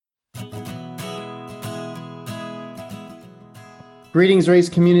Greetings, race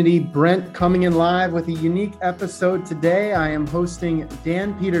community. Brent coming in live with a unique episode today. I am hosting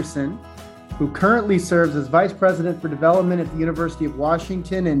Dan Peterson, who currently serves as Vice President for Development at the University of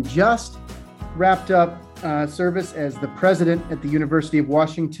Washington and just wrapped up service as the President at the University of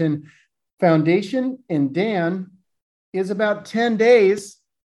Washington Foundation. And Dan is about 10 days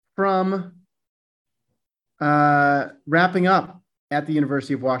from wrapping up at the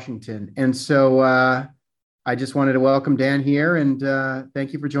University of Washington. And so I just wanted to welcome Dan here and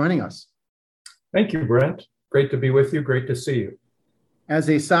thank you for joining us. Thank you, Brent. Great to be with you. Great to see you.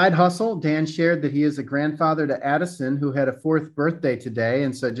 As a side hustle, Dan shared that he is a grandfather to Addison, who had a 4th birthday today.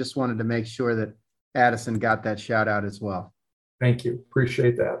 And so I just wanted to make sure that Addison got that shout out as well. Thank you.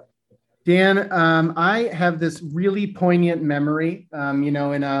 Appreciate that. Dan, I have this really poignant memory, in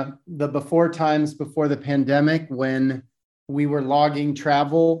the before times before the pandemic when we were logging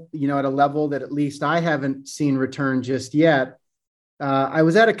travel, at a level that at least I haven't seen return just yet. I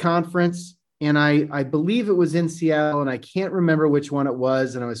was at a conference and I believe it was in Seattle and I can't remember which one it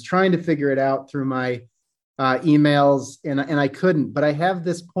was. And I was trying to figure it out through my emails and I couldn't, but I have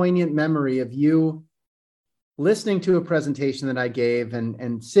this poignant memory of you listening to a presentation that I gave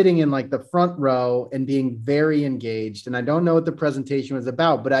and sitting in like the front row and being very engaged. And I don't know what the presentation was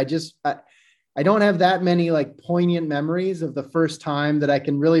about, but I don't have that many like poignant memories of the first time that I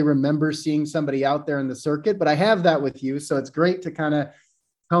can really remember seeing somebody out there in the circuit, but I have that with you. So it's great to kind of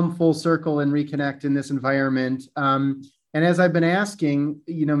come full circle and reconnect in this environment. And as I've been asking,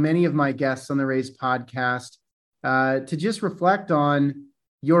 many of my guests on the Raise podcast to just reflect on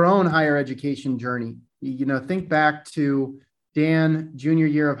your own higher education journey. Think back to Dan, junior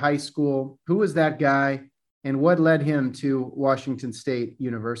year of high school. Who was that guy and what led him to Washington State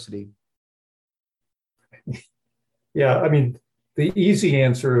University? Yeah, I mean, the easy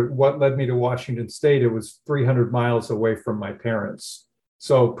answer, what led me to Washington State, it was 300 miles away from my parents.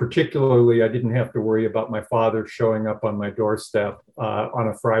 So particularly, I didn't have to worry about my father showing up on my doorstep on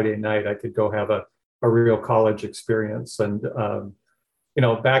a Friday night. I could go have a real college experience. And,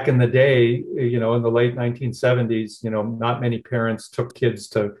 back in the day, in the late 1970s, not many parents took kids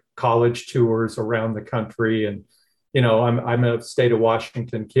to college tours around the country. And I'm a state of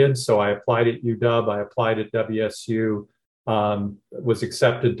Washington kid, so I applied at UW, I applied at WSU, was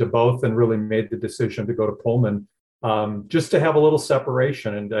accepted to both and really made the decision to go to Pullman just to have a little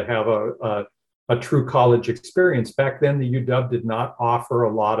separation and to have a true college experience. Back then, the UW did not offer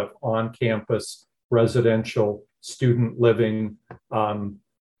a lot of on-campus residential student living.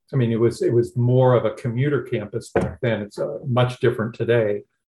 It was more of a commuter campus back then. It's much different today.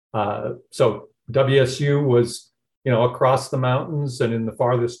 So WSU was across the mountains and in the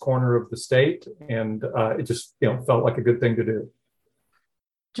farthest corner of the state. And it just, felt like a good thing to do.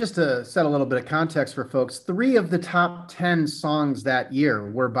 Just to set a little bit of context for folks, 3 of the top 10 songs that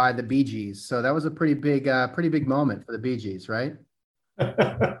year were by the Bee Gees. So that was a pretty big moment for the Bee Gees, right?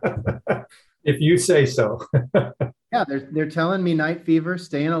 If you say so. Yeah, they're telling me Night Fever,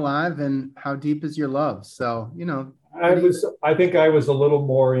 Staying Alive, and How Deep Is Your Love. So, I think I was a little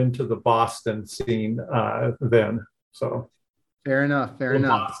more into the Boston scene then. So fair enough.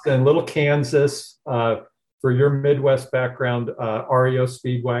 Boston, little Kansas. For your Midwest background, REO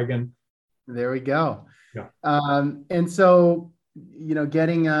Speedwagon. There we go. Yeah. And so,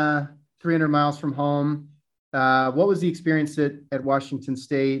 getting 300 miles from home, what was the experience at Washington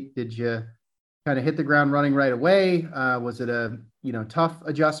State? Did you kind of hit the ground running right away? Was it a tough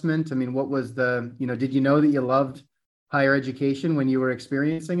adjustment? I mean, what was did you know that you loved higher education when you were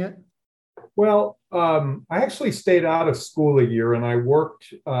experiencing it? Well, I actually stayed out of school a year and I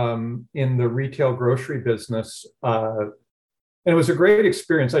worked in the retail grocery business. And it was a great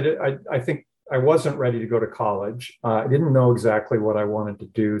experience. I think I wasn't ready to go to college. I didn't know exactly what I wanted to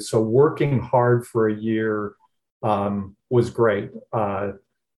do. So working hard for a year was great. I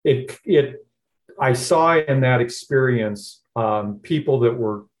saw in that experience people that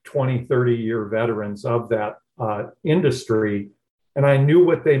were 20, 30-year veterans of that industry. And I knew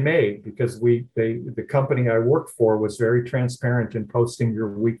what they made because the company I worked for was very transparent in posting your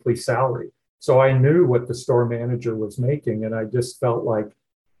weekly salary. So I knew what the store manager was making. And I just felt like,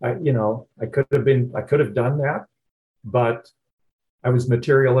 I could have done that, but I was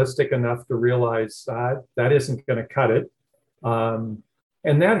materialistic enough to realize that isn't going to cut it. And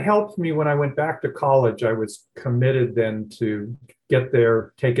that helped me when I went back to college. I was committed then to get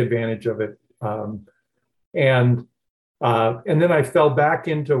there, take advantage of it. And then I fell back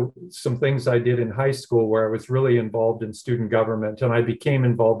into some things I did in high school where I was really involved in student government. And I became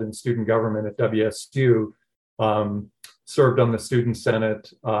involved in student government at WSU, served on the student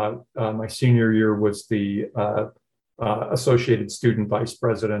senate. My senior year was the associated student vice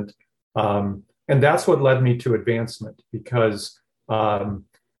president. And that's what led me to advancement, because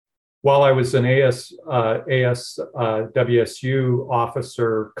while I was an WSU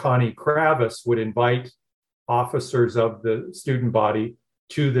officer, Connie Kravis would invite officers of the student body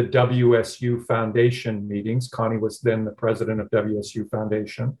to the WSU Foundation meetings. Connie was then the president of WSU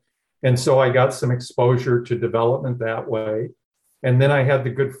Foundation. And so I got some exposure to development that way. And then I had the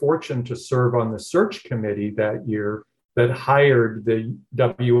good fortune to serve on the search committee that year that hired the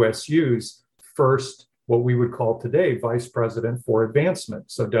WSU's first, what we would call today, vice president for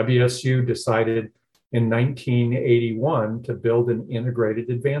advancement. So WSU decided in 1981 to build an integrated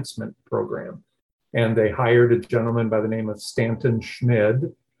advancement program. And they hired a gentleman by the name of Stanton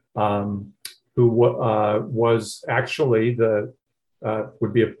Schmid, who was actually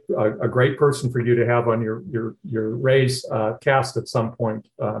would be a great person for you to have on your Ray's cast at some point,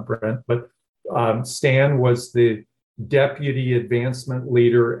 Brent. But Stan was the deputy advancement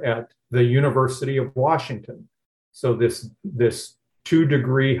leader at the University of Washington. So this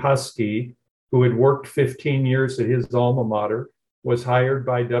 2-degree Husky who had worked 15 years at his alma mater was hired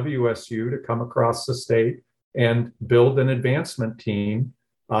by WSU to come across the state and build an advancement team,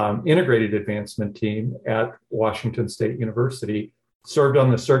 integrated advancement team at Washington State University. Served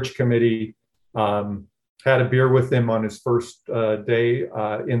on the search committee, had a beer with him on his first day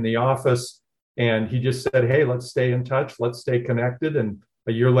in the office. And he just said, hey, let's stay in touch. Let's stay connected. And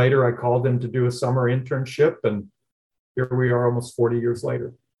a year later, I called him to do a summer internship. And here we are almost 40 years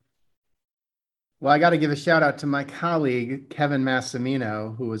later. Well, I got to give a shout out to my colleague, Kevin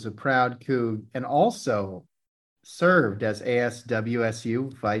Massimino, who was a proud Coug and also served as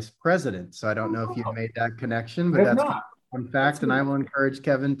ASWSU vice president. So I don't know if you've made that connection, but that's a fun fact. And I will encourage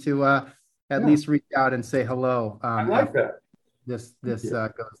Kevin to at least reach out and say hello. I like that. This goes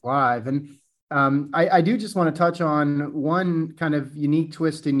live. And I do just want to touch on one kind of unique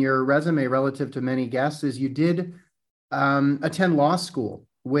twist in your resume relative to many guests is you did attend law school,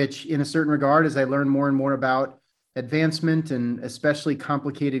 which in a certain regard, as I learn more and more about advancement and especially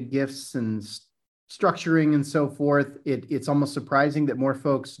complicated gifts and structuring and so forth, it's almost surprising that more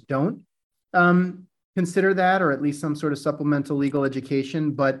folks don't consider that, or at least some sort of supplemental legal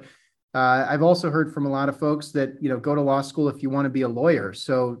education. But I've also heard from a lot of folks that, go to law school if you want to be a lawyer.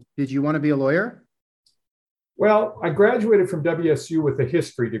 So did you want to be a lawyer? Well, I graduated from WSU with a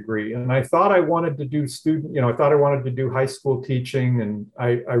history degree, and I thought I wanted to do I thought I wanted to do high school teaching, and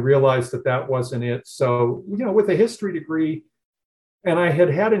I realized that wasn't it. So, with a history degree, and I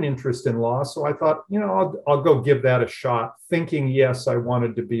had an interest in law, so I thought, I'll go give that a shot, thinking, yes, I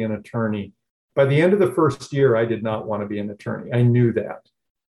wanted to be an attorney. By the end of the first year, I did not want to be an attorney. I knew that.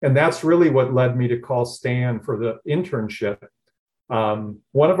 And that's really what led me to call Stan for the internship.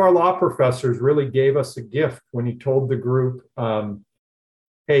 One of our law professors really gave us a gift when he told the group,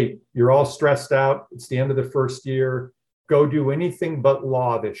 hey, you're all stressed out. It's the end of the first year. Go do anything but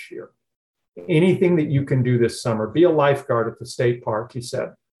law this year. Anything that you can do this summer. Be a lifeguard at the state park, he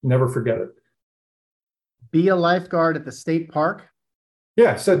said. Never forget it. Be a lifeguard at the state park?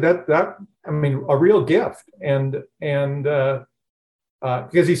 Yeah, so a real gift. And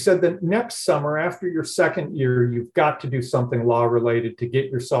because he said that next summer, after your second year, you've got to do something law related to get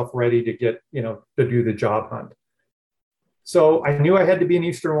yourself ready to get, to do the job hunt. So I knew I had to be in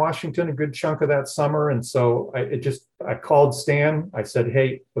Eastern Washington a good chunk of that summer. And so I called Stan. I said,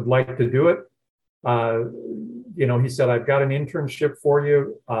 hey, would like to do it. He said, I've got an internship for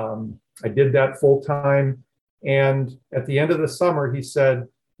you. I did that full time. And at the end of the summer, he said,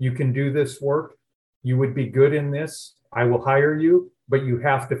 you can do this work. You would be good in this. I will hire you, but you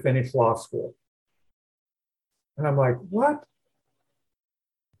have to finish law school. And I'm like, what?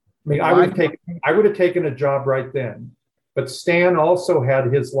 I mean, I would have taken a job right then. But Stan also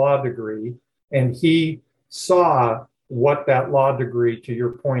had his law degree, and he saw what that law degree, to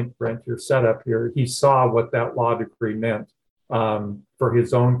your point, Brent, your setup here, he saw what that law degree meant for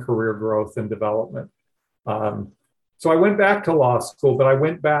his own career growth and development. So I went back to law school, but I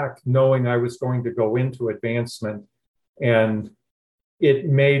went back knowing I was going to go into advancement, and it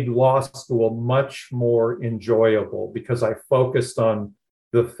made law school much more enjoyable because I focused on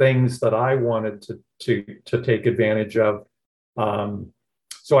the things that I wanted to take advantage of.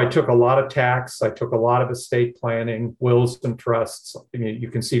 So I took a lot of tax, I took a lot of estate planning, wills and trusts. I mean, you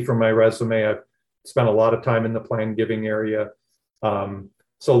can see from my resume, I've spent a lot of time in the plan giving area.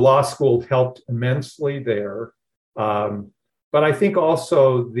 So law school helped immensely there. But I think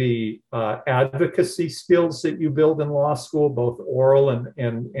also the advocacy skills that you build in law school, both oral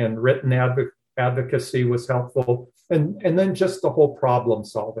and written advocacy was helpful. And then just the whole problem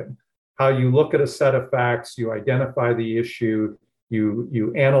solving. how you look at a set of facts, you identify the issue,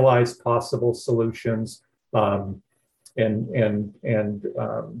 you analyze possible solutions, and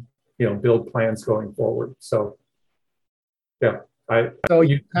build plans going forward. So yeah, So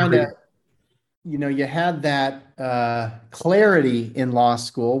you kind of, you had that clarity in law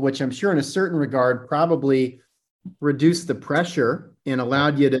school, which I'm sure in a certain regard probably reduced the pressure and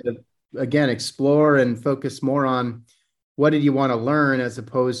allowed you to, again, explore and focus more on what did you want to learn as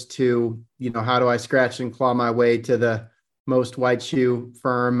opposed to, how do I scratch and claw my way to the most white shoe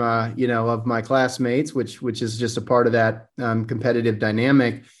firm, of my classmates, which is just a part of that competitive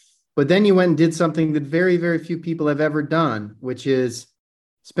dynamic. But then you went and did something that very, very few people have ever done, which is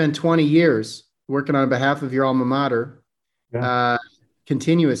spend 20 years working on behalf of your alma mater,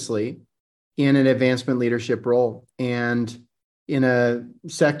 continuously in an advancement leadership role, and in a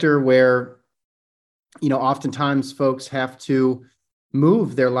sector where, oftentimes folks have to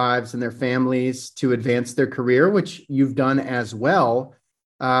move their lives and their families to advance their career, which you've done as well.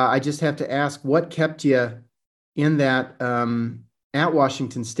 I just have to ask, what kept you in that at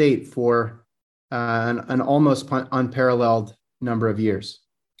Washington State for an almost unparalleled number of years?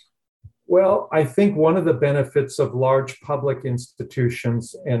 Well, I think one of the benefits of large public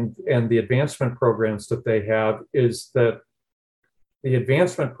institutions and the advancement programs that they have is that the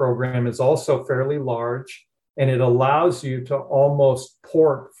advancement program is also fairly large, and it allows you to almost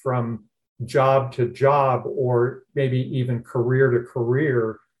port from job to job, or maybe even career to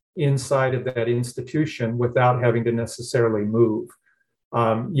career inside of that institution without having to necessarily move.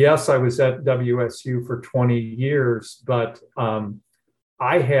 Yes, I was at WSU for 20 years, but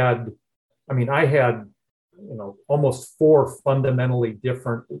I had almost 4 fundamentally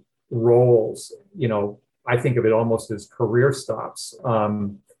different roles. I think of it almost as career stops.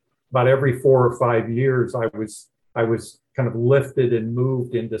 About every 4 or 5 years, I was kind of lifted and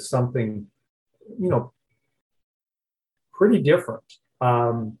moved into something, pretty different.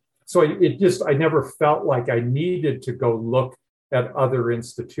 So I never felt like I needed to go look at other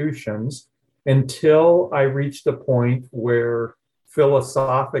institutions until I reached a point where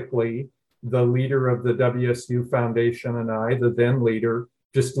philosophically, the leader of the WSU Foundation and I, the then leader,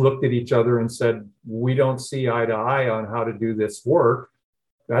 just looked at each other and said, we don't see eye to eye on how to do this work.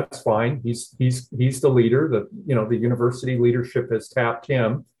 That's fine. He's the leader. The university leadership has tapped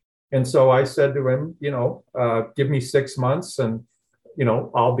him. And so I said to him, give me 6 months and,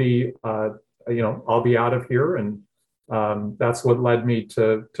 I'll be out of here. And that's what led me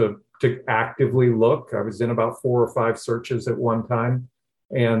to actively look. I was in about 4 or 5 searches at one time,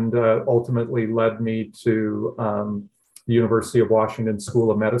 and ultimately led me to the University of Washington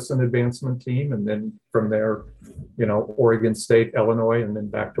School of Medicine advancement team. And then from there, Oregon State, Illinois, and then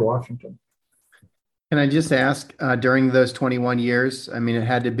back to Washington. Can I just ask, during those 21 years, it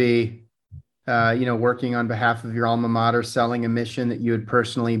had to be, working on behalf of your alma mater, selling a mission that you had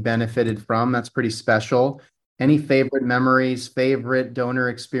personally benefited from. That's pretty special. Any favorite memories, favorite donor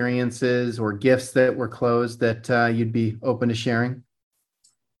experiences, or gifts that were closed that you'd be open to sharing?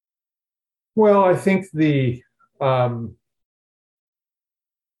 Well, I think can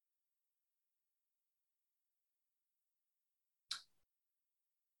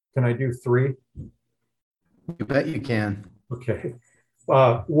I do 3? You bet you can. Okay.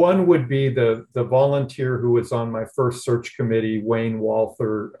 One would be the volunteer who was on my first search committee, Wayne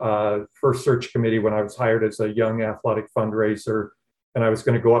Walther, first search committee when I was hired as a young athletic fundraiser, and I was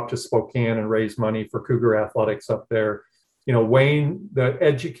going to go up to Spokane and raise money for Cougar athletics up there. Wayne, the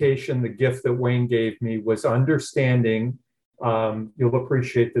education, the gift that Wayne gave me was understanding. You'll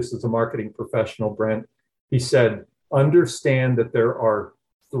appreciate this as a marketing professional, Brent. He said, understand that there are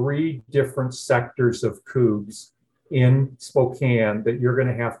 3 different sectors of Cougs in Spokane that you're going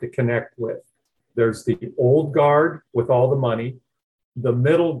to have to connect with. There's the old guard with all the money, the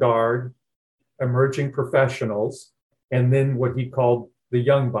middle guard, emerging professionals, and then what he called the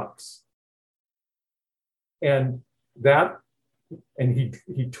young bucks. And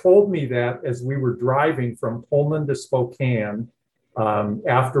he told me that as we were driving from Pullman to Spokane,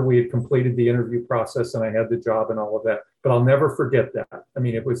 after we had completed the interview process and I had the job and all of that. But I'll never forget that.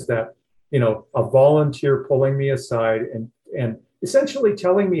 It was that, a volunteer pulling me aside and essentially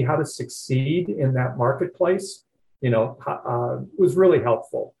telling me how to succeed in that marketplace, was really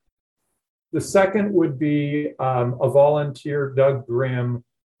helpful. The second would be a volunteer, Doug Grimm,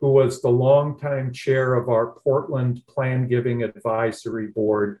 who was the longtime chair of our Portland Plan Giving Advisory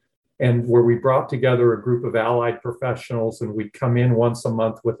Board, and where we brought together a group of allied professionals, and we'd come in once a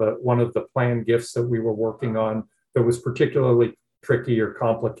month with one of the plan gifts that we were working on that was particularly tricky or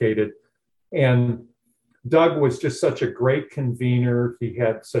complicated. And Doug was just such a great convener. He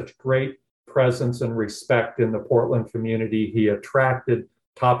had such great presence and respect in the Portland community. He attracted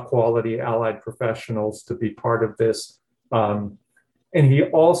top quality allied professionals to be part of this. And he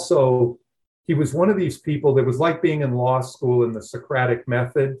was one of these people that was like being in law school in the Socratic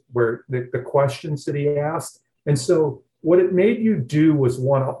method, where the questions that he asked. And so what it made you do was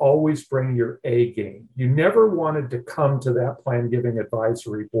want to always bring your A game. You never wanted to come to that plan giving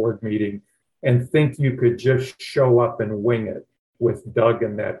advisory board meeting and think you could just show up and wing it with Doug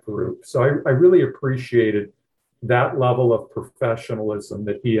and that group. So I really appreciated that level of professionalism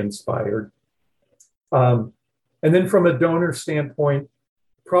that he inspired. And then from a donor standpoint,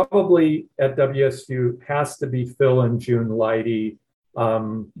 probably at WSU has to be Phil and June Leidy.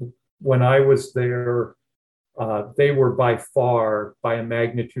 When I was there, they were by far, by a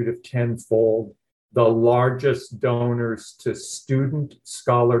magnitude of tenfold, the largest donors to student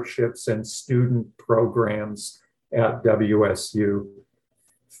scholarships and student programs at WSU.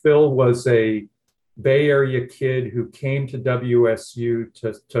 Phil was a Bay Area kid who came to WSU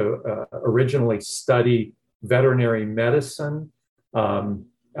to originally study veterinary medicine.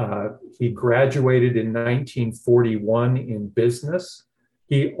 He graduated in 1941 in business.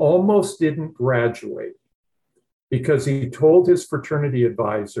 He almost didn't graduate because he told his fraternity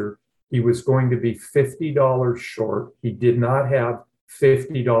advisor he was going to be $50 short. He did not have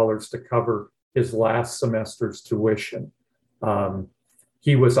 $50 to cover his last semester's tuition.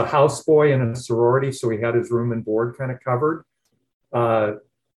 He was a houseboy in a sorority, so he had his room and board kind of covered. And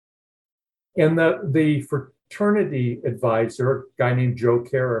the fraternity advisor, a guy named Joe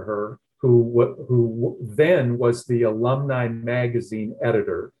Caraher, who then was the Alumni Magazine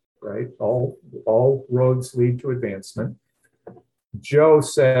editor, right? All roads lead to advancement. Joe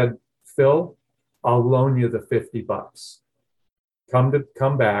said, Phil, I'll loan you the $50.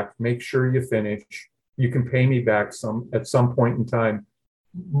 Come back, make sure you finish. You can pay me back at some point in time.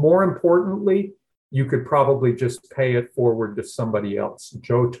 More importantly, you could probably just pay it forward to somebody else.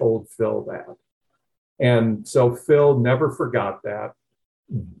 Joe told Phil that. And so Phil never forgot that,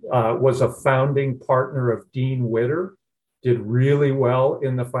 was a founding partner of Dean Witter, did really well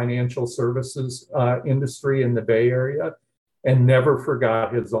in the financial services industry in the Bay Area, and never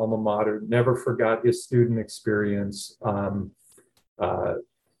forgot his alma mater, never forgot his student experience.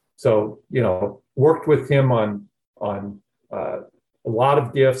 So, worked with him on a lot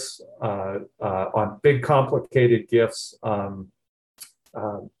of gifts, on big, complicated gifts.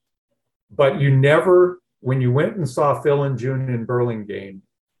 But you never, when you went and saw Phil and June in Burlingame,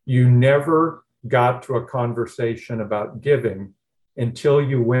 you never got to a conversation about giving until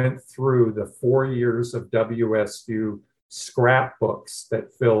you went through the 4 years of WSU scrapbooks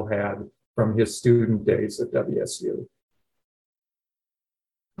that Phil had from his student days at WSU.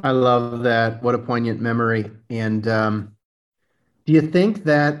 I love that. What a poignant memory. And do you think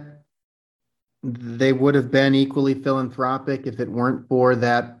that they would have been equally philanthropic if it weren't for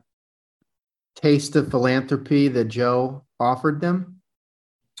that taste of philanthropy that Joe offered them?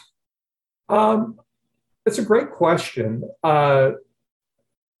 It's a great question.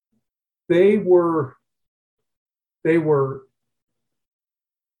 They were,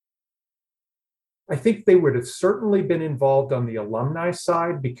 I think they would have certainly been involved on the alumni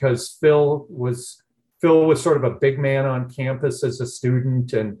side because Phil was sort of a big man on campus as a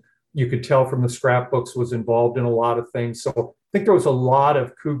student, and you could tell from the scrapbooks was involved in a lot of things. So I think there was a lot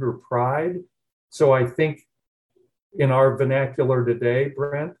of Cougar pride. So I think in our vernacular today,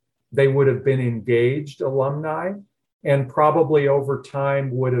 Brent, they would have been engaged alumni and probably over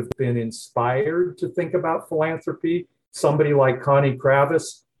time would have been inspired to think about philanthropy. Somebody like Connie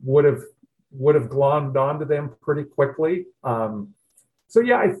Kravis would have glommed onto them pretty quickly. So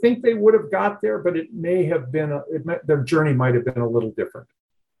yeah, I think they would have got there, but it may have been, their journey might have been a little different.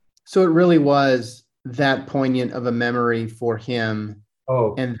 So it really was that poignant of a memory for him.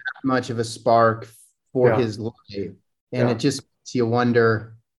 Oh, and that much of a spark for his life. And it just makes you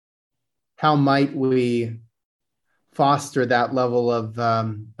wonder, how might we foster that level of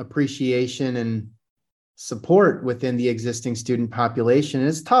appreciation and support within the existing student population? And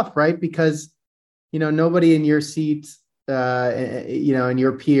it's tough, right? Because, nobody in your seat, and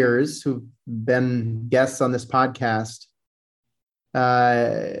your peers who've been guests on this podcast,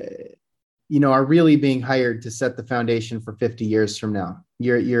 are really being hired to set the foundation for 50 years from now.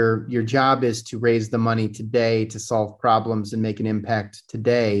 Your job is to raise the money today to solve problems and make an impact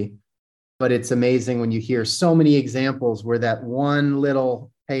today. But it's amazing when you hear so many examples where that one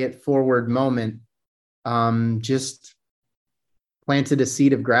little pay it forward moment just planted a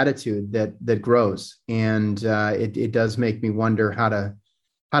seed of gratitude that grows. And it does make me wonder how to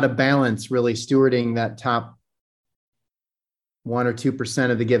how to balance really stewarding that top 1 or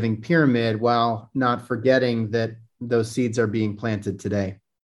 2% of the giving pyramid while not forgetting that those seeds are being planted today?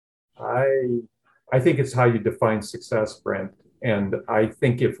 I think it's how you define success, Brent. And I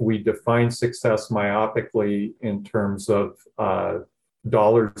think if we define success myopically in terms of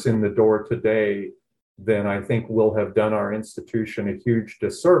dollars in the door today, then I think we'll have done our institution a huge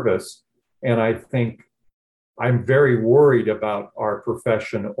disservice. And I think I'm very worried about our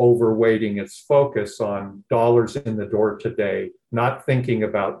profession overweighting its focus on dollars in the door today, not thinking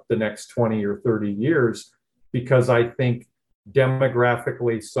about the next 20 or 30 years, because I think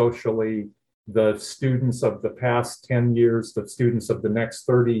demographically, socially, the students of the past 10 years, the students of the next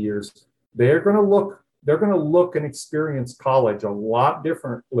 30 years, they're going to look and experience college a lot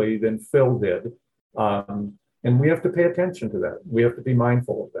differently than Phil did. And we have to pay attention to that. We have to be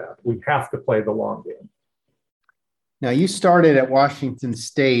mindful of that. We have to play the long game. Now, you started at Washington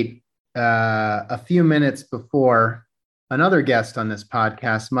State a few minutes before another guest on this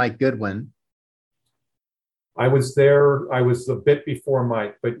podcast, Mike Goodwin. I was there. I was a bit before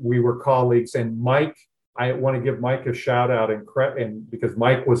Mike, but we were colleagues. And Mike, I want to give Mike a shout out and because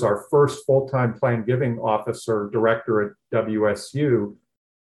Mike was our first full-time plan giving officer director at WSU.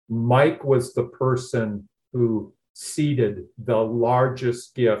 Mike was the person who seeded the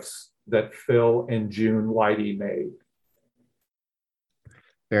largest gifts that Phil and June Leidy made.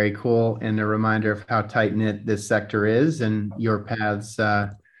 Very cool. And a reminder of how tight-knit this sector is, and your paths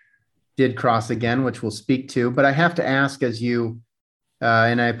did cross again, which we'll speak to. But I have to ask, as you,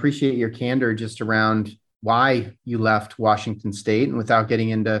 and I appreciate your candor just around why you left Washington State, and without getting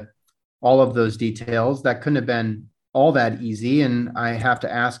into all of those details, that couldn't have been all that easy. And I have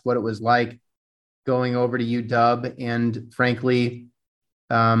to ask what it was like going over to UW and frankly,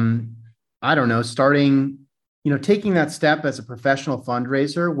 I don't know, starting, taking that step as a professional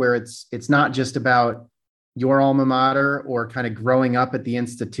fundraiser where it's not just about your alma mater or kind of growing up at the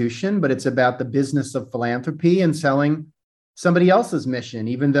institution, but it's about the business of philanthropy and selling somebody else's mission,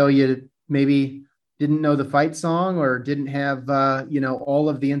 even though you maybe didn't know the fight song or didn't have, all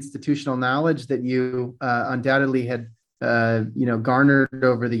of the institutional knowledge that you undoubtedly had, garnered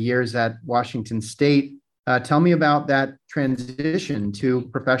over the years at Washington State. Tell me about that transition to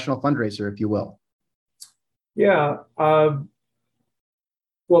professional fundraiser, if you will. Yeah. Well,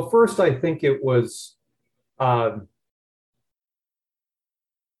 first, I think it was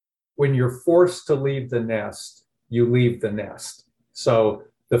when you're forced to leave the nest, you leave the nest. So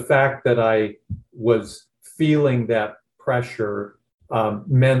the fact that I was feeling that pressure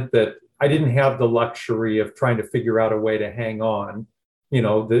meant that I didn't have the luxury of trying to figure out a way to hang on.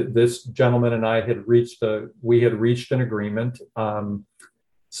 This gentleman and I had reached an agreement.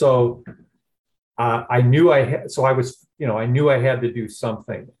 So I knew I knew I had to do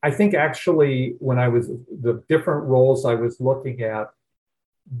something. I think actually when I was the different roles I was looking at,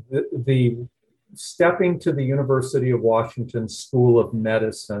 the stepping to the University of Washington School of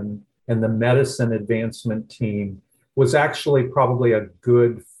Medicine and the medicine advancement team was actually probably a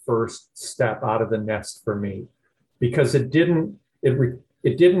good first step out of the nest for me, because it didn't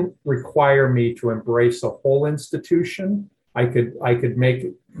require me to embrace a whole institution. I could make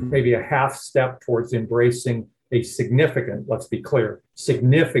maybe a half step towards embracing a significant, let's be clear,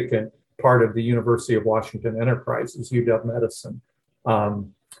 significant part of the University of Washington enterprise is UW Medicine.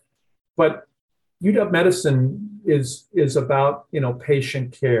 But UW Medicine is about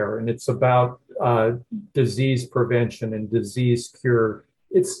patient care, and it's about disease prevention and disease cure.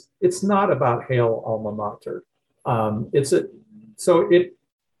 It's not about Hail Alma Mater. So it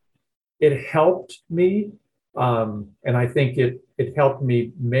helped me, and I think it helped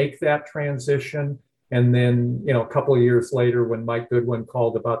me make that transition. And then a couple of years later, when Mike Goodwin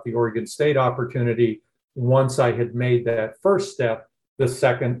called about the Oregon State opportunity, once I had made that first step, the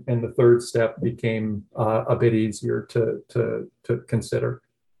second and the third step became a bit easier to consider.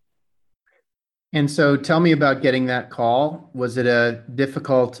 And so tell me about getting that call. Was it a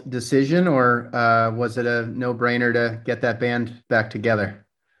difficult decision, or was it a no-brainer to get that band back together?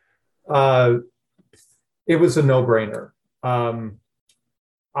 It was a no-brainer.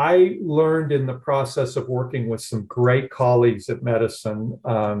 I learned in the process of working with some great colleagues at medicine,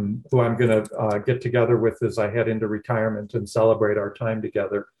 who I'm going to get together with as I head into retirement and celebrate our time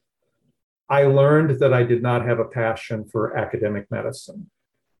together. I learned that I did not have a passion for academic medicine.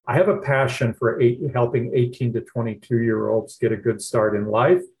 I have a passion for helping 18 to 22-year-olds get a good start in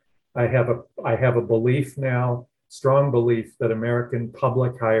life. I have a belief now, strong belief, that American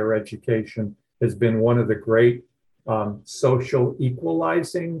public higher education has been one of the great social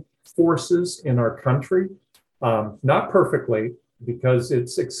equalizing forces in our country. Not perfectly, because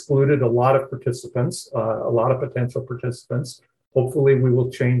it's excluded a lot of participants, a lot of potential participants. Hopefully, we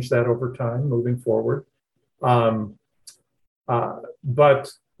will change that over time moving forward. But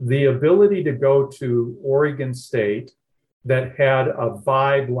the ability to go to Oregon State that had a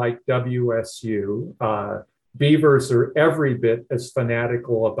vibe like WSU, Beavers are every bit as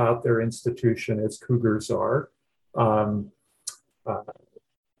fanatical about their institution as Cougars are.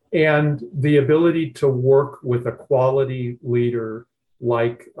 And the ability to work with a quality leader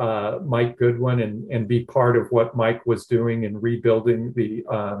like Mike Goodwin and be part of what Mike was doing in rebuilding the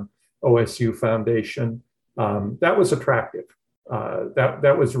OSU Foundation, that was attractive.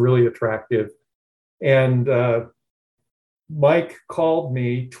 That was really attractive. And Mike called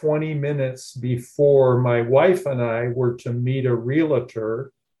me 20 minutes before my wife and I were to meet a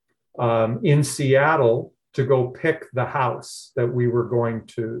realtor in Seattle to go pick the house that we were going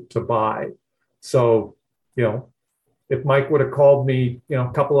to buy. So, if Mike would have called me,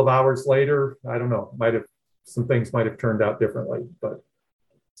 a couple of hours later, I don't know, some things might have turned out differently. But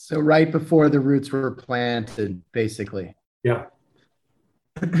so right before the roots were planted, basically. Yeah.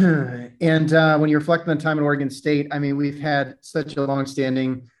 And when you reflect on the time in Oregon State, I mean, we've had such a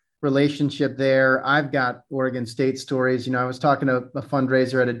longstanding relationship there. I've got Oregon State stories. I was talking to a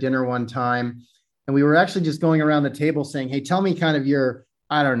fundraiser at a dinner one time, and we were actually just going around the table saying, hey, tell me kind of your,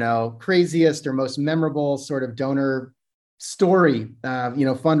 I don't know, craziest or most memorable sort of donor story,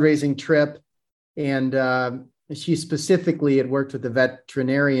 fundraising trip. And she specifically had worked with the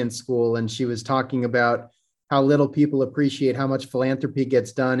veterinarian school, and she was talking about how little people appreciate how much philanthropy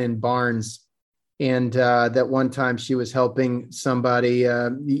gets done in barns. And that one time she was helping somebody,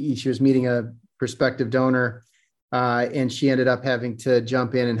 she was meeting a prospective donor, and she ended up having to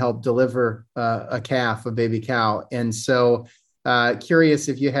jump in and help deliver a baby cow. And so curious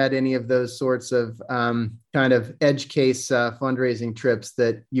if you had any of those sorts of kind of edge case fundraising trips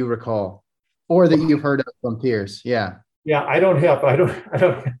that you recall or that you've heard of from peers. Yeah. Yeah, I don't have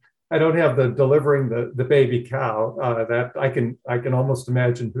the delivering the baby cow. That I can almost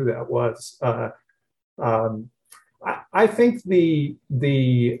imagine who that was. I think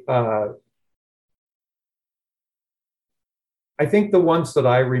the ones that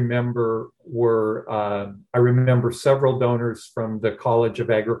I remember were I remember several donors from the College of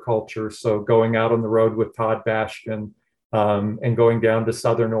Agriculture. So going out on the road with Todd Bastian and going down to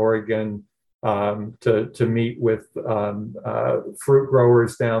Southern Oregon to meet with fruit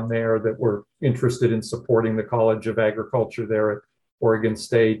growers down there that were interested in supporting the College of Agriculture there at Oregon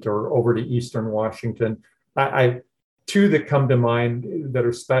State, or over to Eastern Washington. Two that come to mind that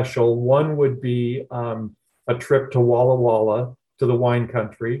are special. One would be a trip to Walla Walla, to the wine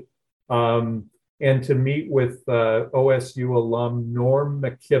country, and to meet with OSU alum Norm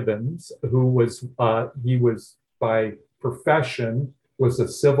McKibbins, who was he was by profession was a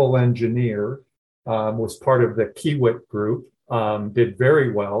civil engineer, was part of the Kiewit group, did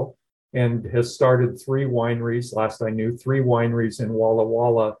very well, and has started 3 wineries, last I knew, 3 wineries in Walla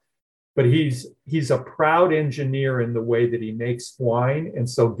Walla. But he's a proud engineer in the way that he makes wine. And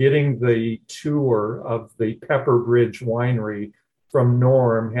so getting the tour of the Pepper Bridge winery from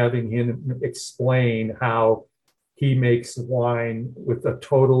Norm, having him explain how he makes wine with a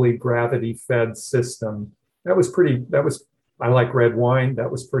totally gravity-fed system, I like red wine.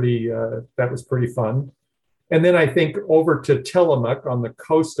 That was pretty fun. And then I think over to Tillamook on the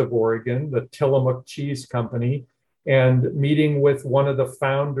coast of Oregon, the Tillamook Cheese Company, and meeting with one of the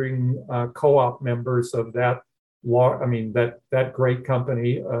founding co-op members of that great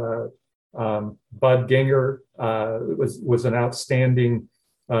company, Bud Ginger, was an outstanding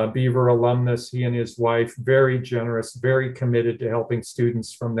Beaver alumnus. He and his wife, very generous, very committed to helping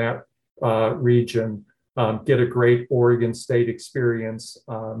students from that region get a great Oregon State experience.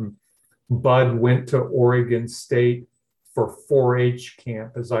 Bud went to Oregon State for 4-H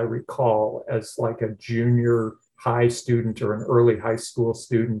camp, as I recall, as like a junior high student or an early high school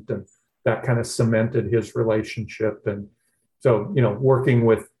student, and that kind of cemented his relationship. And so, working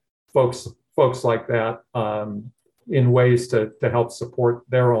with folks like that in ways to help support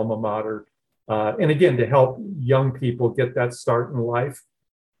their alma mater, and again, to help young people get that start in life,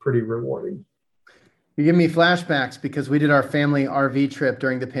 pretty rewarding. You give me flashbacks because we did our family RV trip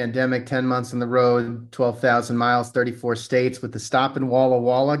during the pandemic, 10 months on the road, 12,000 miles, 34 states, with the stop in Walla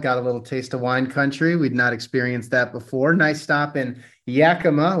Walla. Got a little taste of wine country. We'd not experienced that before. Nice stop in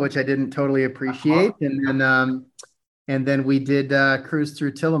Yakima, which I didn't totally appreciate. And then we did cruise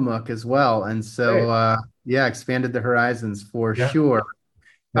through Tillamook as well. And so, expanded the horizons for sure.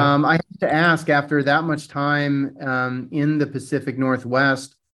 Yeah. I have to ask, after that much time in the Pacific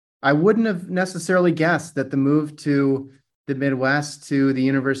Northwest, I wouldn't have necessarily guessed that the move to the Midwest to the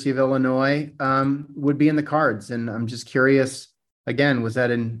University of Illinois would be in the cards. And I'm just curious, again, was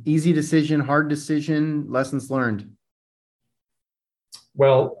that an easy decision, hard decision, lessons learned?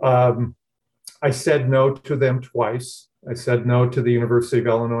 Well, I said no to them twice. I said no to the University of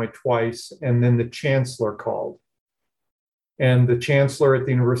Illinois twice, and then the chancellor called. And the chancellor at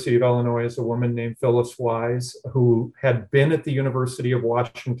the University of Illinois is a woman named Phyllis Wise, who had been at the University of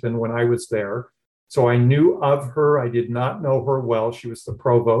Washington when I was there. So I knew of her. I did not know her well. She was the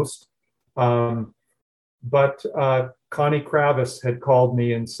provost. But Connie Kravis had called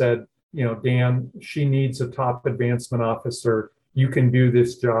me and said, you know, Dan, she needs a top advancement officer. You can do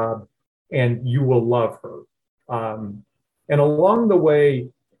this job and you will love her. And along the way,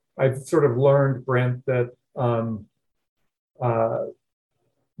 I've sort of learned, Brent, that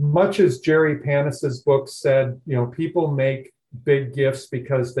much as Jerry Panis's book said, you know, people make big gifts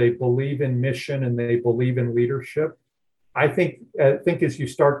because they believe in mission and they believe in leadership. I think as you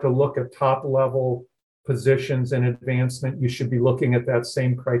start to look at top level positions and advancement, you should be looking at that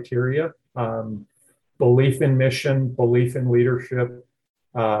same criteria. Belief in mission, belief in leadership.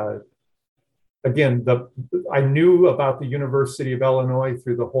 Again, I knew about the University of Illinois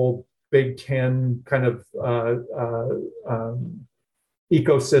through the whole Big Ten kind of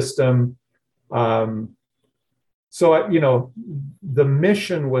ecosystem. So, you know, the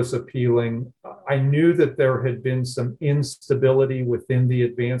mission was appealing. I knew that there had been some instability within the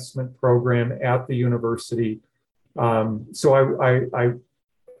advancement program at the university. So I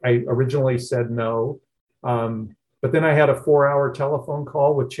originally said no. But then I had a 4-hour telephone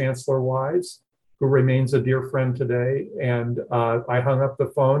call with Chancellor Wise, who remains a dear friend today. And I hung up the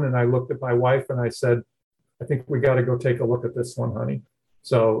phone and I looked at my wife and I said, I think we got to go take a look at this one, honey.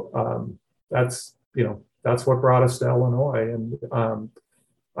 So that's what brought us to Illinois. And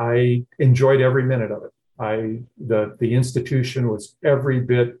I enjoyed every minute of it. The institution was every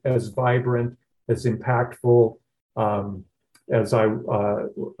bit as vibrant, as impactful as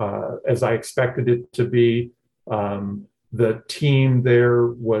I expected it to be. The team there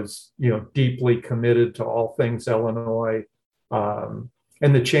was, you know, deeply committed to all things Illinois. And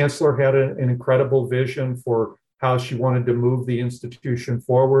the chancellor had an incredible vision for how she wanted to move the institution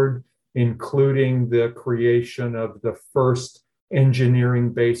forward, including the creation of the first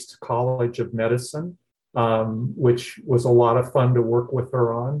engineering-based college of medicine, which was a lot of fun to work with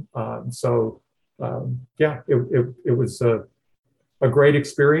her on. It was a great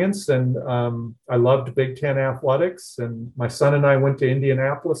experience, and I loved Big Ten athletics. And my son and I went to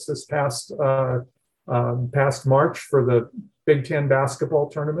Indianapolis this past March for the Big Ten basketball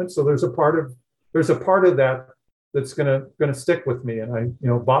tournament. So there's a part of that that's gonna stick with me. And I, you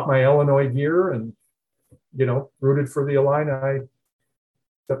know, bought my Illinois gear and, you know, rooted for the Illini,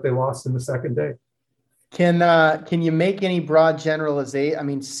 except they lost in the second day. Can you make any broad generalization? I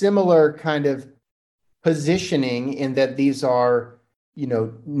mean, similar kind of positioning in that these are, you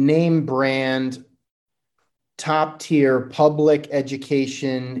know, name brand, top tier public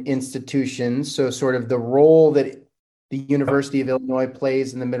education institutions. So sort of the role that the University of Illinois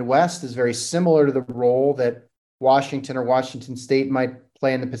plays in the Midwest is very similar to the role that Washington or Washington State might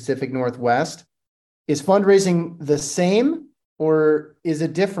play in the Pacific Northwest. Is fundraising the same, or is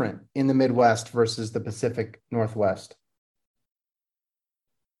it different in the Midwest versus the Pacific Northwest?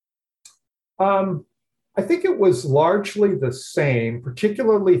 I think it was largely the same,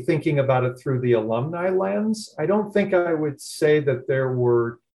 particularly thinking about it through the alumni lens. I don't think I would say that there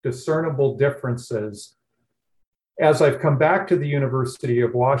were discernible differences. As I've come back to the University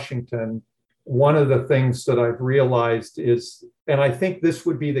of Washington, one of the things that I've realized is, and I think this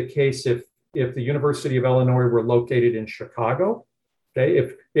would be the case if the University of Illinois were located in Chicago, okay,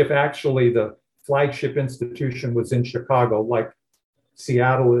 if actually the flagship institution was in Chicago, like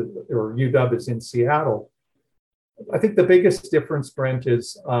Seattle or UW is in Seattle. I think the biggest difference, Brent,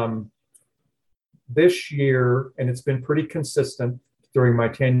 is this year, and it's been pretty consistent during my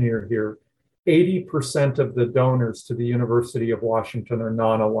tenure here, 80% of the donors to the University of Washington are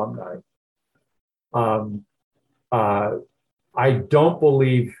non-alumni. I don't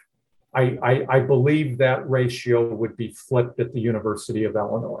believe, I believe that ratio would be flipped at the University of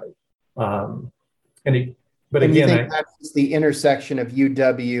Illinois. But and again, you think that's the intersection of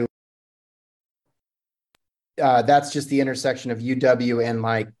UW. That's just the intersection of UW and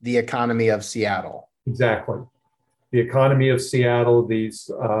like the economy of Seattle. Exactly, the economy of Seattle.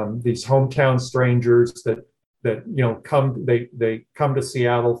 These hometown strangers that you know they come to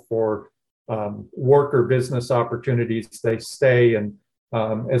Seattle for work or business opportunities. They stay, and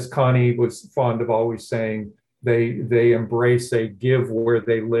as Connie was fond of always saying, they embrace a give where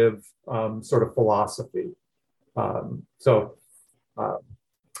they live sort of philosophy. So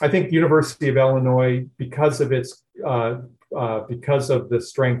I think University of Illinois, because of its because of the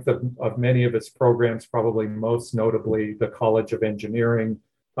strength of many of its programs, probably most notably the College of Engineering,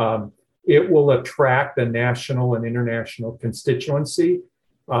 it will attract a national and international constituency.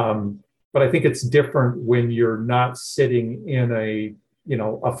 But I think it's different when you're not sitting in a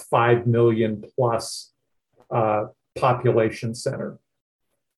 5 million plus population center.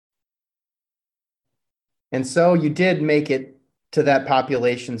 And so you did make it to that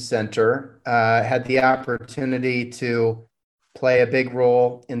population center, had the opportunity to play a big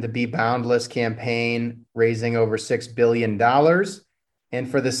role in the Be Boundless campaign, raising over $6 billion.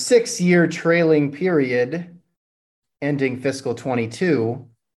 And for the 6-year trailing period ending fiscal 22,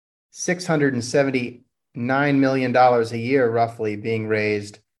 $679 million a year, roughly, being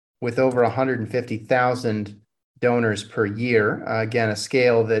raised with over 150,000 donors per year. Again, a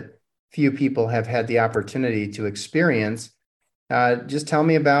scale that few people have had the opportunity to experience. Just tell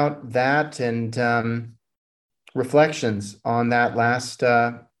me about that and reflections on that last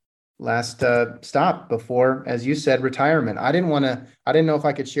stop before, as you said, retirement. I didn't know if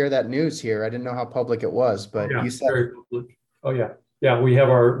I could share that news here. I didn't know how public it was, but yeah, you said, very public. Oh yeah. Yeah,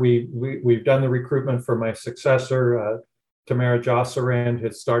 we've done the recruitment for my successor. Tamara Josserand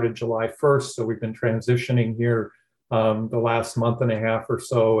has started July 1st, so we've been transitioning here the last month and a half or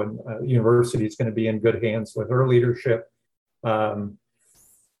so, and university is going to be in good hands with her leadership. Yeah,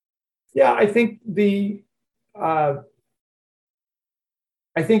 I think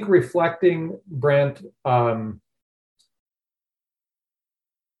reflecting, Brent,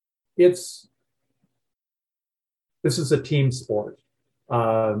 this is a team sport,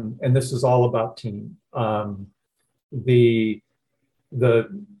 and this is all about team.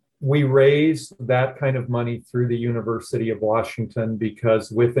 We raised that kind of money through the University of Washington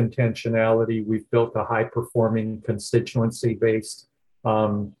because, with intentionality, we've built a high-performing constituency-based,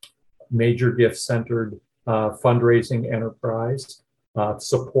 major gift-centered fundraising enterprise,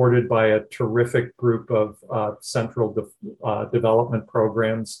 supported by a terrific group of central development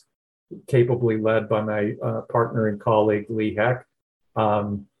programs, capably led by my partner and colleague, Lee Heck.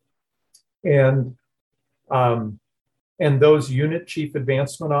 And those unit chief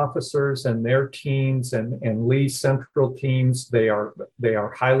advancement officers and their teams and Lee's central teams, they are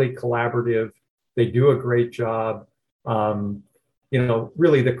highly collaborative. They do a great job.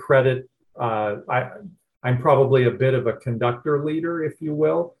 Really the credit, I'm probably a bit of a conductor leader, if you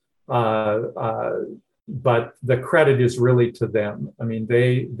will, but the credit is really to them. I mean,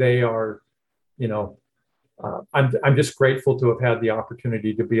 they are, I'm just grateful to have had the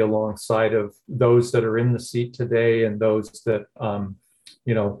opportunity to be alongside of those that are in the seat today, and those that,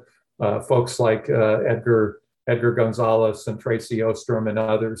 folks like Edgar Gonzalez and Tracy Ostrom and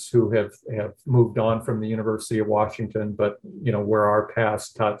others who have moved on from the University of Washington, but where our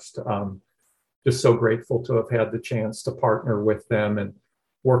paths touched. Just so grateful to have had the chance to partner with them and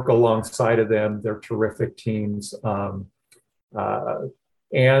work alongside of them. They're terrific teams, and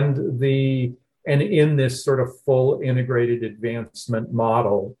in this sort of full integrated advancement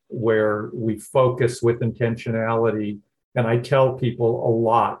model where we focus with intentionality. And I tell people a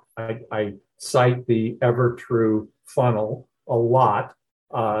lot, I cite the ever true funnel a lot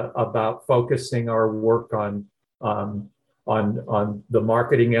about focusing our work on the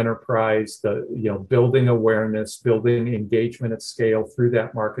marketing enterprise, building awareness, building engagement at scale through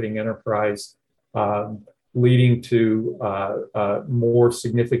that marketing enterprise, leading to more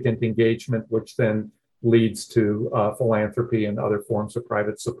significant engagement, which then leads to philanthropy and other forms of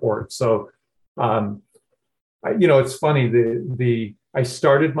private support. So, it's funny, I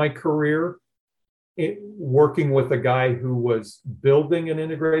started my career working with a guy who was building an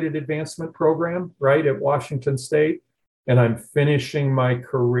integrated advancement program, right, at Washington State. And I'm finishing my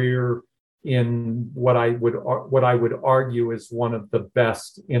career in what I would argue is one of the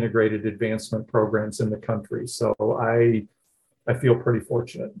best integrated advancement programs in the country. So I feel pretty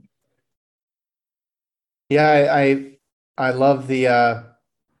fortunate. Yeah, I love the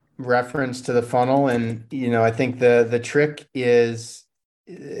reference to the funnel, and I think the trick is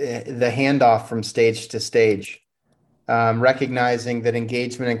the handoff from stage to stage. Recognizing that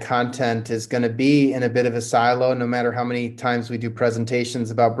engagement and content is going to be in a bit of a silo, no matter how many times we do presentations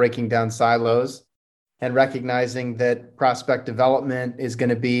about breaking down silos, and recognizing that prospect development is going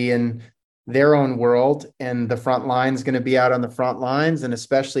to be in their own world and the front line is going to be out on the front lines. And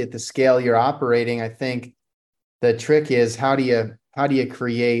especially at the scale you're operating, I think the trick is how do you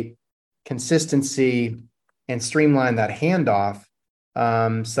create consistency and streamline that handoff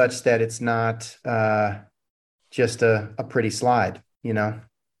such that it's not just a pretty slide, No,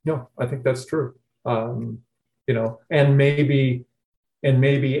 I think that's true. and maybe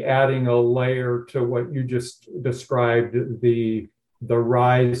adding a layer to what you just described, the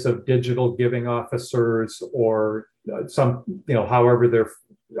rise of digital giving officers, or some, however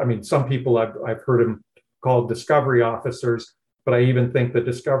some people I've heard them called discovery officers, but I even think the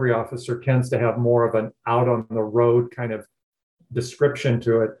discovery officer tends to have more of an out on the road kind of description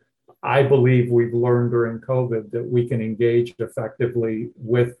to it. I believe we've learned during COVID that we can engage effectively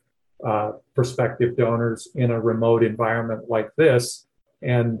with prospective donors in a remote environment like this.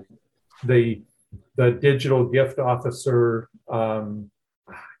 And the digital gift officer, to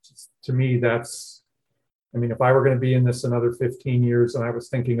me, if I were going to be in this another 15 years and I was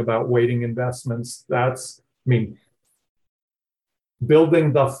thinking about weighting investments,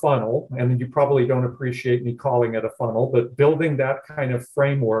 building the funnel, and you probably don't appreciate me calling it a funnel, but building that kind of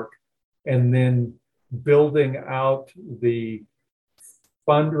framework and then building out the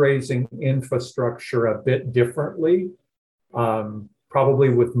fundraising infrastructure a bit differently, probably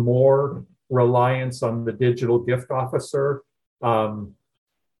with more reliance on the digital gift officer.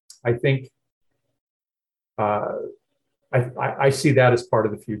 I think I see that as part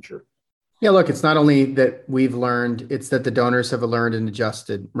of the future. Yeah, look, it's not only that we've learned, it's that the donors have learned and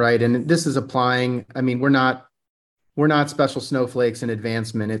adjusted, right? And this is applying, we're not special snowflakes in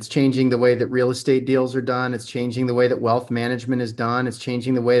advancement. It's changing the way that real estate deals are done. It's changing the way that wealth management is done. It's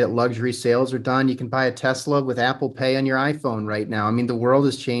changing the way that luxury sales are done. You can buy a Tesla with Apple Pay on your iPhone right now. The world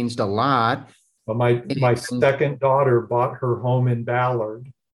has changed a lot. Well, my second daughter bought her home in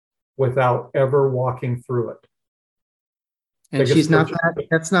without ever walking through it. And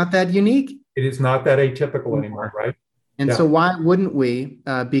that's not that unique. It is not that atypical anymore, right? And so why wouldn't we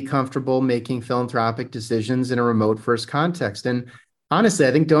be comfortable making philanthropic decisions in a remote first context? And honestly,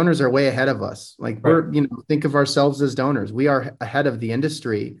 I think donors are way ahead of us. Think of ourselves as donors. We are ahead of the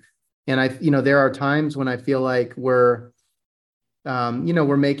industry. And there are times when I feel like we're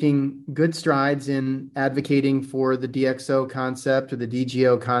making good strides in advocating for the DXO concept or the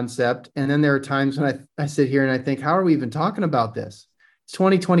DGO concept. And then there are times when I sit here and I think, how are we even talking about this? It's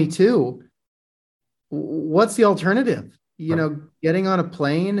 2022. What's the alternative? Getting on a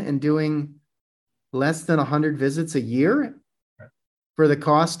plane and doing less than 100 visits a year for the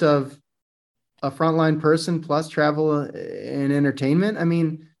cost of a frontline person plus travel and entertainment.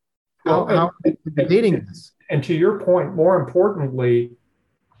 How are we debating this? And to your point, more importantly,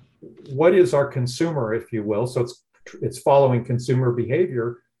 what is our consumer, if you will? So it's following consumer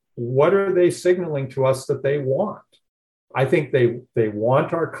behavior. What are they signaling to us that they want? I think they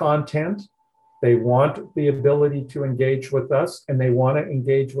want our content. They want the ability to engage with us, and they want to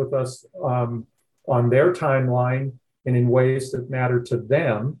engage with us on their timeline and in ways that matter to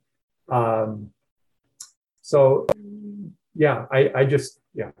them.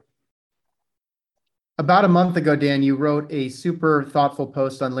 About a month ago, Dan, you wrote a super thoughtful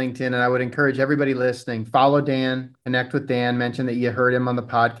post on LinkedIn, and I would encourage everybody listening, follow Dan, connect with Dan, mention that you heard him on the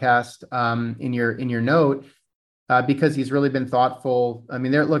podcast in your note, because he's really been thoughtful.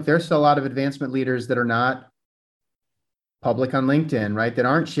 There's still a lot of advancement leaders that are not public on LinkedIn, right? That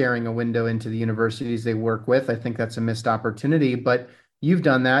aren't sharing a window into the universities they work with. I think that's a missed opportunity, but you've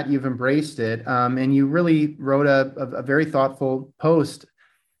done that, you've embraced it, and you really wrote a very thoughtful post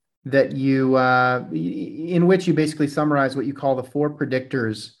that in which you basically summarize what you call the 4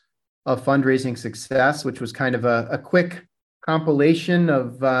 predictors of fundraising success, which was kind of a quick compilation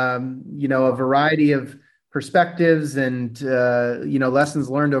of a variety of perspectives and lessons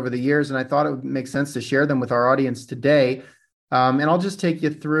learned over the years. And I thought it would make sense to share them with our audience today. And I'll just take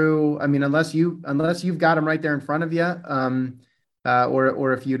you through. Unless you've got them right there in front of you,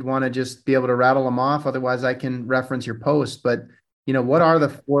 or if you'd want to just be able to rattle them off. Otherwise, I can reference your post. But what are the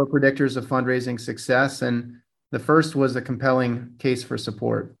 4 predictors of fundraising success? And the first was a compelling case for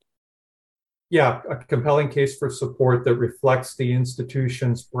support. Yeah, a compelling case for support that reflects the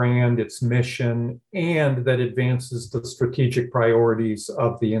institution's brand, its mission, and that advances the strategic priorities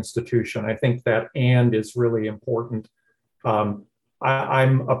of the institution. I think that "and" is really important. I'm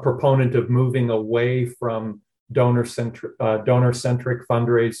a proponent of moving away from donor-centric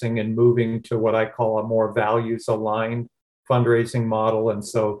fundraising and moving to what I call a more values-aligned fundraising model. And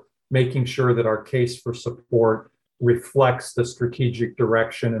so making sure that our case for support reflects the strategic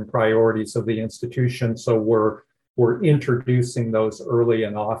direction and priorities of the institution. So we're introducing those early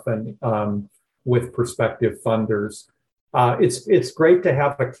and often with prospective funders. It's great to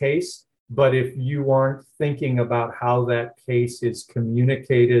have a case, but if you aren't thinking about how that case is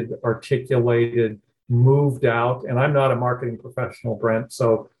communicated, articulated, moved out, and I'm not a marketing professional, Brent,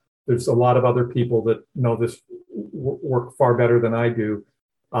 so there's a lot of other people that know this work far better than I do.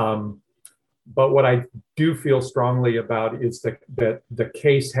 But what I do feel strongly about is that the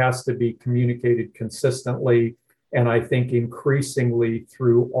case has to be communicated consistently, and I think increasingly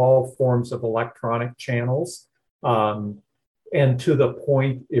through all forms of electronic channels. And to the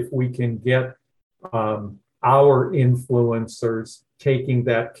point, if we can get our influencers taking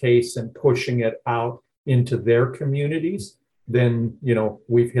that case and pushing it out into their communities, then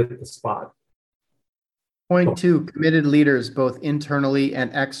we've hit the spot. Point two, committed leaders, both internally and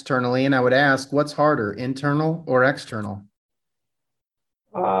externally. And I would ask, what's harder, internal or external?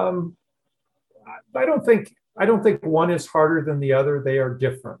 I don't think one is harder than the other. They are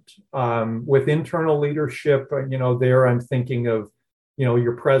different. With internal leadership, there I'm thinking of,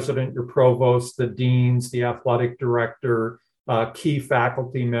 your president, your provost, the deans, the athletic director, key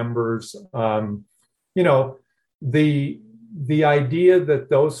faculty members. The idea that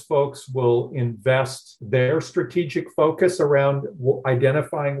those folks will invest their strategic focus around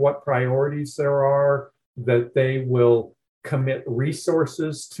identifying what priorities there are, that they will commit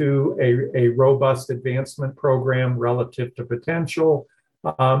resources to a robust advancement program relative to potential,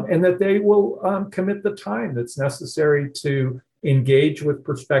 and that they will commit the time that's necessary to engage with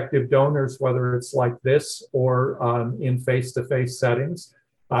prospective donors, whether it's like this or in face-to-face settings.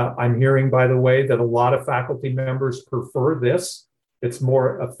 I'm hearing, by the way, that a lot of faculty members prefer this. It's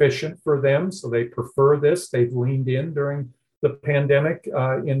more efficient for them, so they prefer this. They've leaned in during the pandemic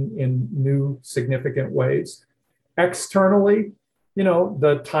in new significant ways. Externally,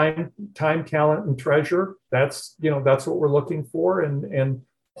 the time, talent, and treasure. That's what we're looking for, and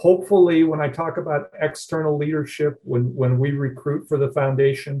hopefully, when I talk about external leadership, when we recruit for the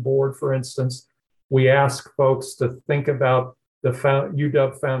foundation board, for instance, we ask folks to think about the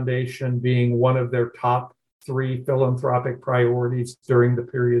UW Foundation being one of their top 3 philanthropic priorities during the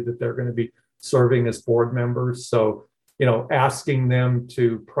period that they're going to be serving as board members. So, asking them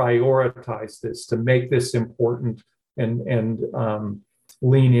to prioritize this, to make this important, and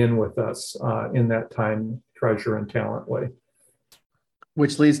lean in with us in that time, treasure, and talent way.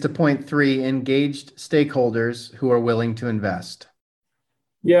 Which leads to point 3, engaged stakeholders who are willing to invest.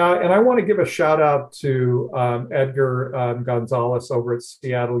 Yeah, and I want to give a shout out to Edgar Gonzalez over at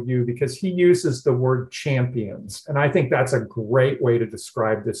Seattle U, because he uses the word champions. And I think that's a great way to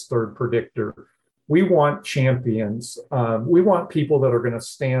describe this third predictor. We want champions. We want people that are going to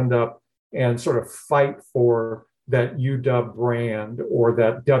stand up and sort of fight for that UW brand or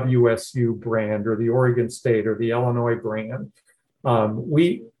that WSU brand or the Oregon State or the Illinois brand.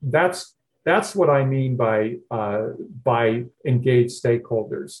 That's what I mean by engaged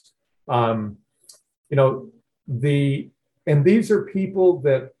stakeholders. And these are people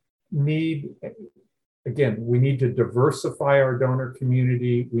that need, again, we need to diversify our donor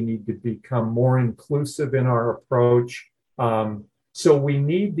community. We need to become more inclusive in our approach. So we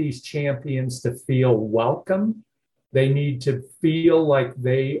need these champions to feel welcome. They need to feel like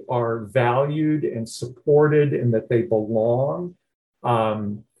they are valued and supported and that they belong.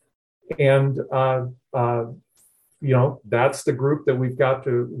 That's the group that we've got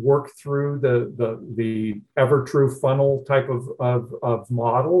to work through the ever true funnel type of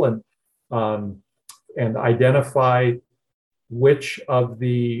model and identify which of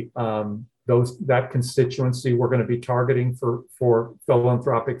that constituency we're going to be targeting for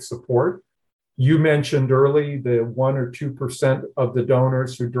philanthropic support. You mentioned early the 1 or 2% of the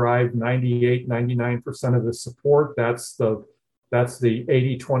donors who drive 98, 99% of the support. That's the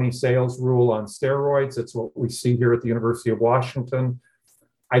 80-20 sales rule on steroids. It's what we see here at the University of Washington.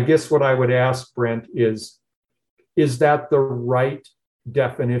 I guess what I would ask, Brent, is that the right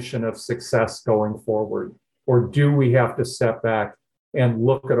definition of success going forward? Or do we have to step back and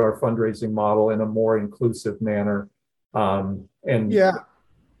look at our fundraising model in a more inclusive manner and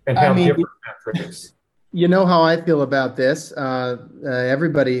have different metrics? You know how I feel about this.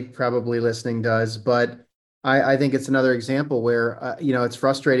 Everybody probably listening does, but I think it's another example where, it's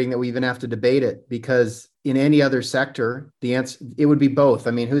frustrating that we even have to debate it, because in any other sector, the answer, it would be both.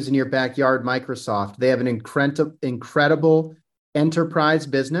 I mean, who's in your backyard? Microsoft. They have an incredible enterprise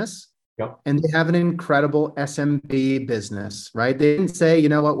business. Yep. And they have an incredible SMB business, right? They didn't say, you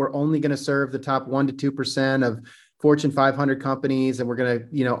know what, we're only going to serve the top 1 to 2% of Fortune 500 companies, and we're going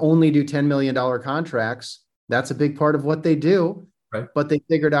to, only do $10 million contracts. That's a big part of what they do. Right. But they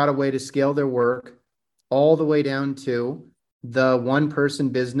figured out a way to scale their work all the way down to the one-person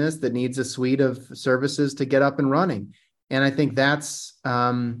business that needs a suite of services to get up and running. And I think that's,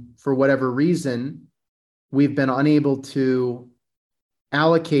 for whatever reason, we've been unable to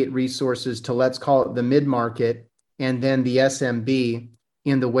allocate resources to, let's call it the mid-market and then the SMB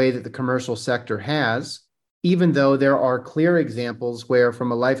in the way that the commercial sector has. even though there are clear examples where,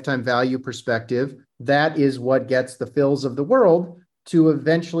 from a lifetime value perspective, that is what gets the Phils of the world to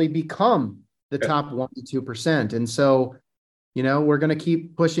eventually become the top 1 to 2%. And so, we're going to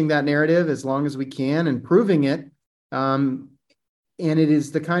keep pushing that narrative as long as we can and proving it. And it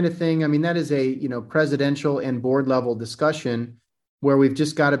is the kind of thing, I mean, that is a, presidential and board level discussion where we've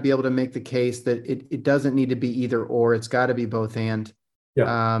just got to be able to make the case that it doesn't need to be either or, it's got to be both and.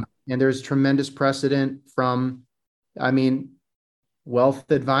 And there's tremendous precedent from,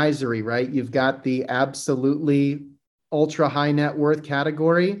 wealth advisory, right? You've got the absolutely ultra high net worth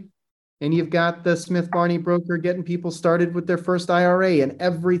category, and you've got the Smith Barney broker getting people started with their first IRA and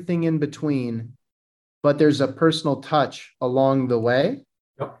everything in between. But there's a personal touch along the way.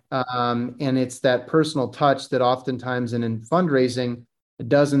 And it's that personal touch that oftentimes in fundraising, it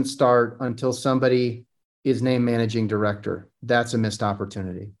doesn't start until somebody is named managing director. That's a missed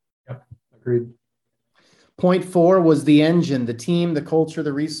opportunity. Agreed. Point 4 was the engine, the team, the culture,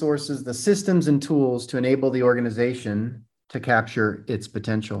 the resources, the systems and tools to enable the organization to capture its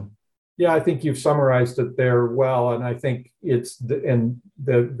potential. Yeah, I think you've summarized it there well. And I think it's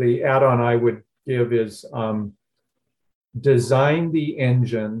the add-on I would give is design the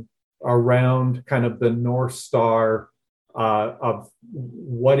engine around kind of the North Star of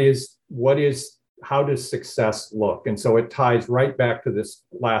how does success look? And so it ties right back to this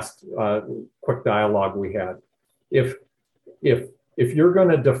last quick dialogue we had. If you're going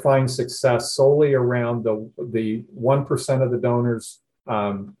to define success solely around the 1% of the donors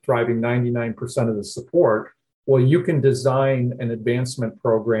driving 99% of the support, well, you can design an advancement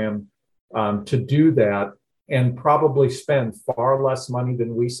program to do that and probably spend far less money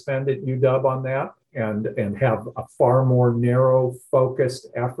than we spend at UW on that and have a far more narrow focused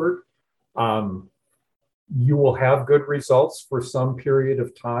effort. You will have good results for some period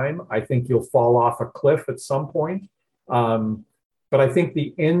of time. I think you'll fall off a cliff at some point. But I think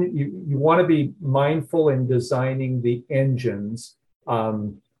you want to be mindful in designing the engines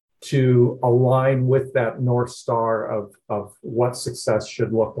to align with that North Star of what success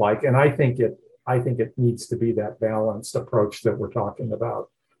should look like. And I think it needs to be that balanced approach that we're talking about.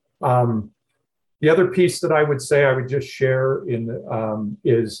 The other piece that I would say I would just share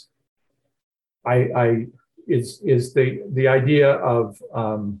is the idea of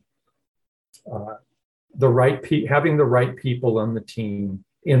having the right people on the team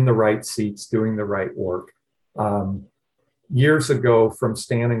in the right seats doing the right work. Years ago from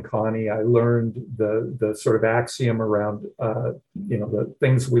Stan and Connie, I learned the sort of axiom around the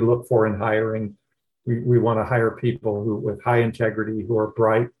things we look for in hiring. We want to hire people with high integrity, who are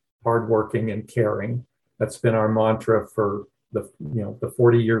bright, hardworking, and caring. That's been our mantra for the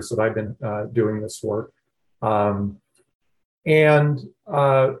 40 years that I've been doing this work. And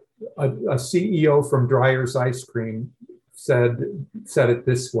a CEO from Dreyer's Ice Cream said it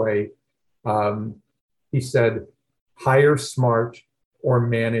this way. He said, "Hire smart or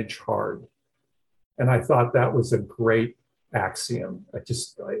manage hard." And I thought that was a great axiom. I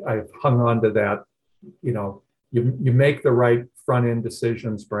hung on to that. You make the right front end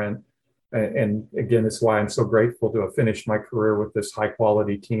decisions, Brent. And again, it's why I'm so grateful to have finished my career with this high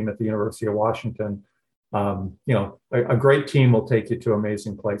quality team at the University of Washington. A great team will take you to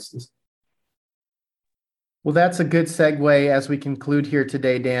amazing places. Well, that's a good segue as we conclude here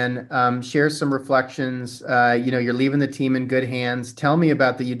today, Dan. Share some reflections. You're leaving the team in good hands. Tell me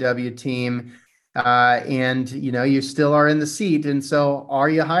about the UW team. And you still are in the seat. And so are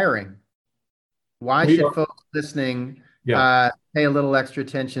you hiring? Why should folks listening pay a little extra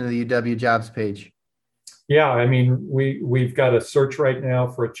attention to the UW jobs page? Yeah, I mean, we've got a search right now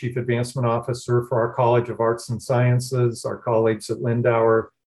for a chief advancement officer for our College of Arts and Sciences. Our colleagues at Lindauer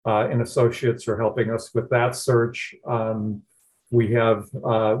and Associates are helping us with that search. We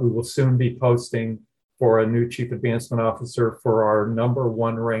will soon be posting for a new chief advancement officer for our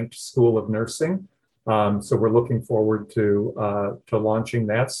 #1 ranked School of Nursing. So we're looking forward to launching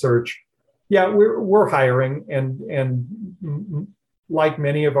that search. Yeah, we're hiring, and like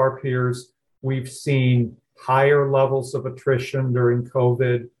many of our peers, we've seen higher levels of attrition during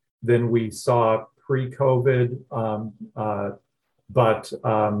COVID than we saw pre-COVID. But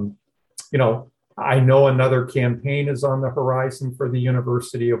I know another campaign is on the horizon for the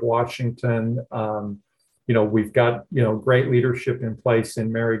University of Washington. We've got great leadership in place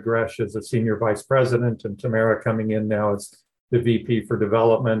in Mary Gresh as a senior vice president, and Tamara coming in now as the VP for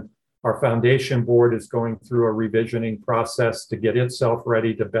development. Our foundation board is going through a revisioning process to get itself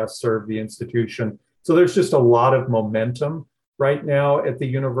ready to best serve the institution. So there's just a lot of momentum right now at the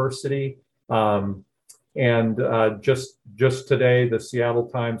university. And just today, the Seattle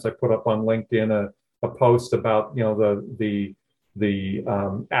Times, I put up on LinkedIn a post about,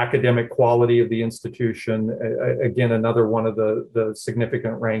 the academic quality of the institution. Again, another one of the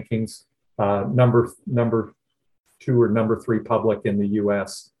significant rankings, number 2 or number 3 public in the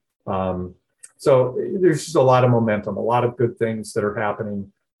U.S. So there's just a lot of momentum, a lot of good things that are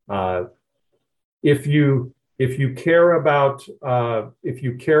happening. If you care about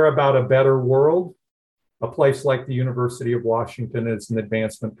a better world, a place like the University of Washington as an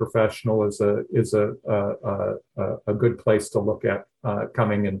advancement professional is a good place to look at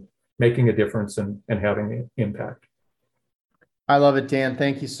coming and making a difference and having an impact. I love it, Dan.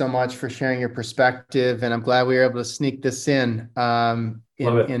 Thank you so much for sharing your perspective, and I'm glad we were able to sneak this in time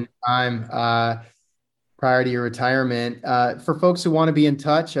prior to your retirement. For folks who want to be in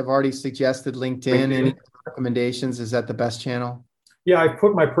touch, I've already suggested LinkedIn. Any recommendations? Is that the best channel? Yeah, I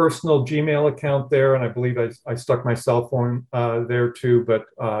put my personal Gmail account there, and I believe I stuck my cell phone there too. But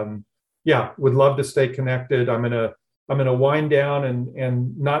yeah, would love to stay connected. I'm gonna wind down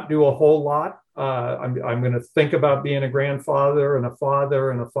and not do a whole lot. I'm gonna think about being a grandfather and a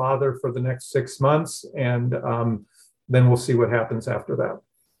father and a father for the next 6 months, and then we'll see what happens after that.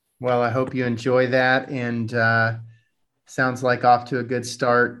 Well, I hope you enjoy that, and sounds like off to a good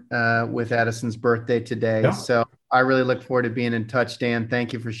start with Edison's birthday today. Yeah. So I really look forward to being in touch, Dan.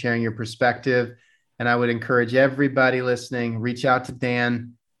 Thank you for sharing your perspective. And I would encourage everybody listening, reach out to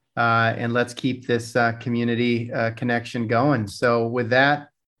Dan and let's keep this community connection going. So with that,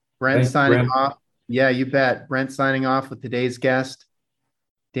 Brent signing off. Yeah, you bet. Brent signing off with today's guest,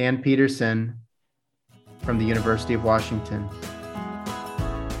 Dan Peterson from the University of Washington.